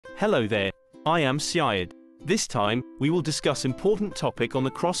Hello there, I am Syed. This time, we will discuss important topic on the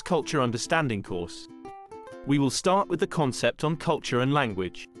Cross-Culture Understanding course. We will start with the concept on culture and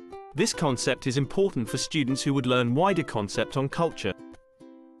language. This concept is important for students who would learn wider concept on culture.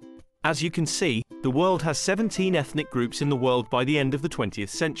 As you can see, the world has 17 ethnic groups in the world by the end of the 20th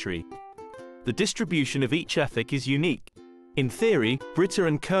century. The distribution of each ethnic is unique. In theory, Britta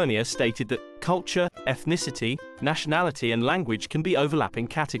and Kearnier stated that culture, ethnicity, nationality and language can be overlapping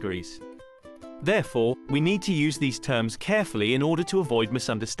categories. Therefore, we need to use these terms carefully in order to avoid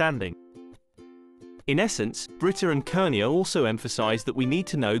misunderstanding. In essence, Britta and Kearnier also emphasize that we need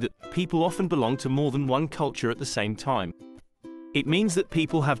to know that people often belong to more than one culture at the same time. It means that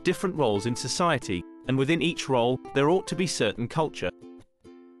people have different roles in society, and within each role, there ought to be certain culture.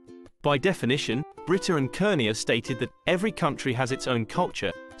 By definition, Britta and Kearnier stated that every country has its own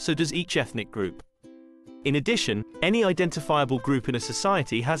culture, so does each ethnic group. In addition, any identifiable group in a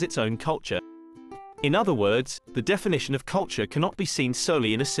society has its own culture. In other words, the definition of culture cannot be seen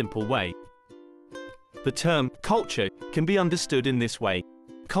solely in a simple way. The term culture can be understood in this way.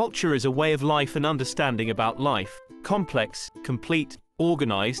 Culture is a way of life and understanding about life, complex, complete,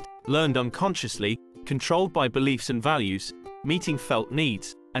 organized, learned unconsciously, controlled by beliefs and values, meeting felt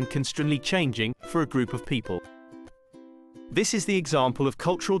needs, and constantly changing for a group of people. This is the example of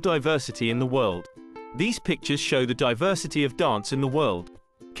cultural diversity in the world. These pictures show the diversity of dance in the world.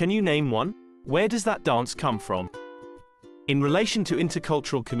 Can you name one? Where does that dance come from? In relation to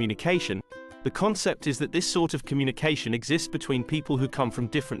intercultural communication, the concept is that this sort of communication exists between people who come from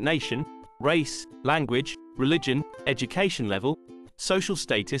different nation, race, language, religion, education level, social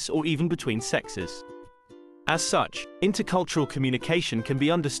status, or even between sexes. As such, intercultural communication can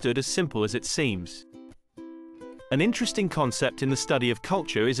be understood as simple as it seems. An interesting concept in the study of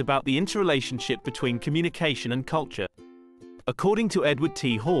culture is about the interrelationship between communication and culture. According to Edward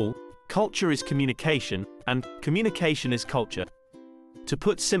T. Hall, culture is communication, and communication is culture. To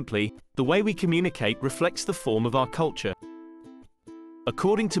put simply, the way we communicate reflects the form of our culture.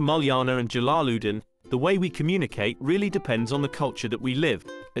 According to Mulyana and Jalaluddin, the way we communicate really depends on the culture that we live,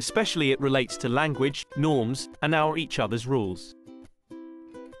 especially it relates to language, norms, and our each other's rules.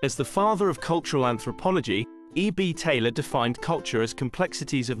 As the father of cultural anthropology, E.B. Taylor defined culture as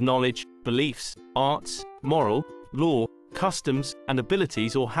complexities of knowledge, beliefs, arts, moral, law, customs, and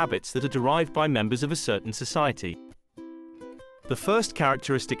abilities or habits that are derived by members of a certain society. The first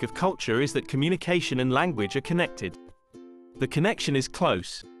characteristic of culture is that communication and language are connected. The connection is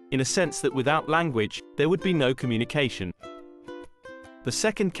close, in a sense that without language, there would be no communication. The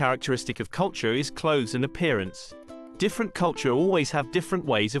second characteristic of culture is clothes and appearance. Different culture always have different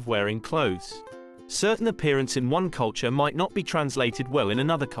ways of wearing clothes. Certain appearance in one culture might not be translated well in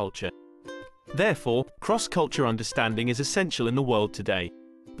another culture. Therefore, cross-culture understanding is essential in the world today.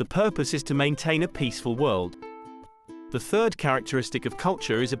 The purpose is to maintain a peaceful world. The third characteristic of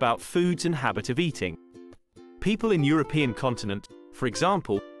culture is about foods and habit of eating. People in European continent, for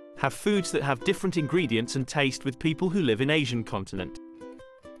example, have foods that have different ingredients and taste with people who live in Asian continent.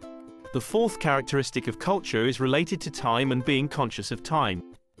 The fourth characteristic of culture is related to time and being conscious of time.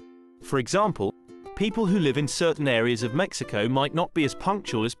 For example, people who live in certain areas of Mexico might not be as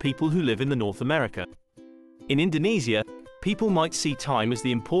punctual as people who live in the North America. In Indonesia, people might see time as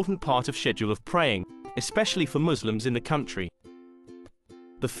the important part of schedule of praying, especially for Muslims in the country.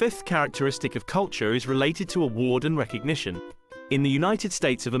 The fifth characteristic of culture is related to award and recognition. In the United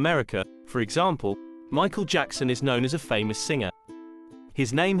States of America, for example, Michael Jackson is known as a famous singer.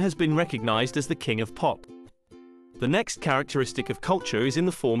 His name has been recognized as the king of pop. The next characteristic of culture is in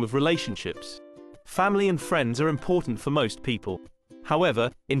the form of relationships. Family and friends are important for most people. However,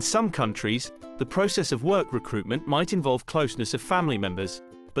 in some countries, the process of work recruitment might involve closeness of family members,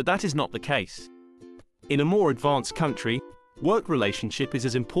 but that is not the case. In a more advanced country, work relationship is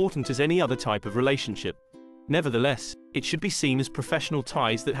as important as any other type of relationship. Nevertheless, it should be seen as professional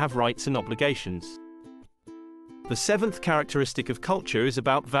ties that have rights and obligations. The seventh characteristic of culture is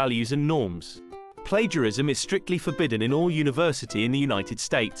about values and norms. Plagiarism is strictly forbidden in all university in the United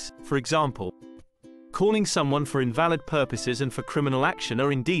States, for example. Calling someone for invalid purposes and for criminal action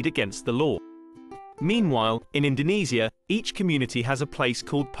are indeed against the law. Meanwhile, in Indonesia, each community has a place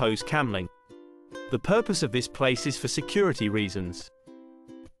called Pos Kamling. The purpose of this place is for security reasons.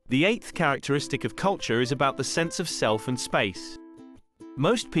 The eighth characteristic of culture is about the sense of self and space.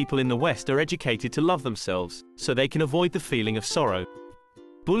 Most people in the West are educated to love themselves, so they can avoid the feeling of sorrow.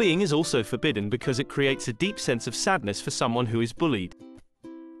 Bullying is also forbidden because it creates a deep sense of sadness for someone who is bullied.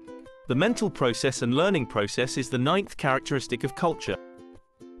 The mental process and learning process is the ninth characteristic of culture.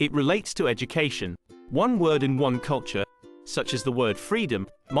 It relates to education. One word in one culture, such as the word freedom,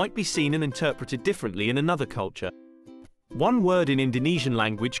 might be seen and interpreted differently in another culture. One word in Indonesian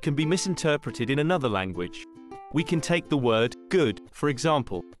language can be misinterpreted in another language. We can take the word good, for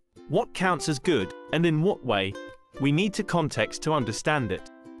example. What counts as good, and in what way? We need to context to understand it.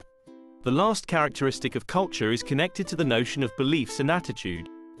 The last characteristic of culture is connected to the notion of beliefs and attitude.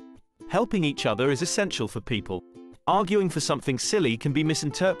 Helping each other is essential for people. Arguing for something silly can be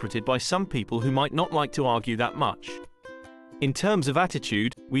misinterpreted by some people who might not like to argue that much. In terms of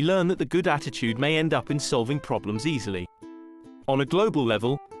attitude, we learn that the good attitude may end up in solving problems easily. On a global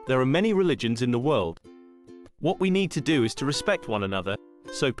level, there are many religions in the world. What we need to do is to respect one another,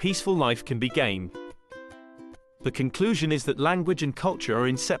 so peaceful life can be gained. The conclusion is that language and culture are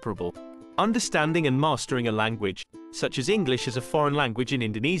inseparable. Understanding and mastering a language, such as English as a foreign language in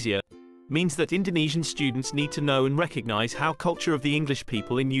Indonesia, means that Indonesian students need to know and recognize how culture of the English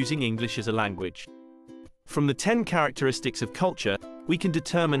people in using English as a language. From the 10 characteristics of culture, we can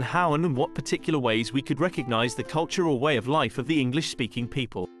determine how and in what particular ways we could recognize the culture or way of life of the English-speaking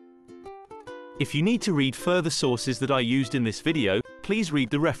people. If you need to read further sources that I used in this video, please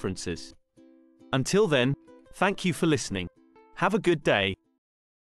read the references. Until then, thank you for listening. Have a good day.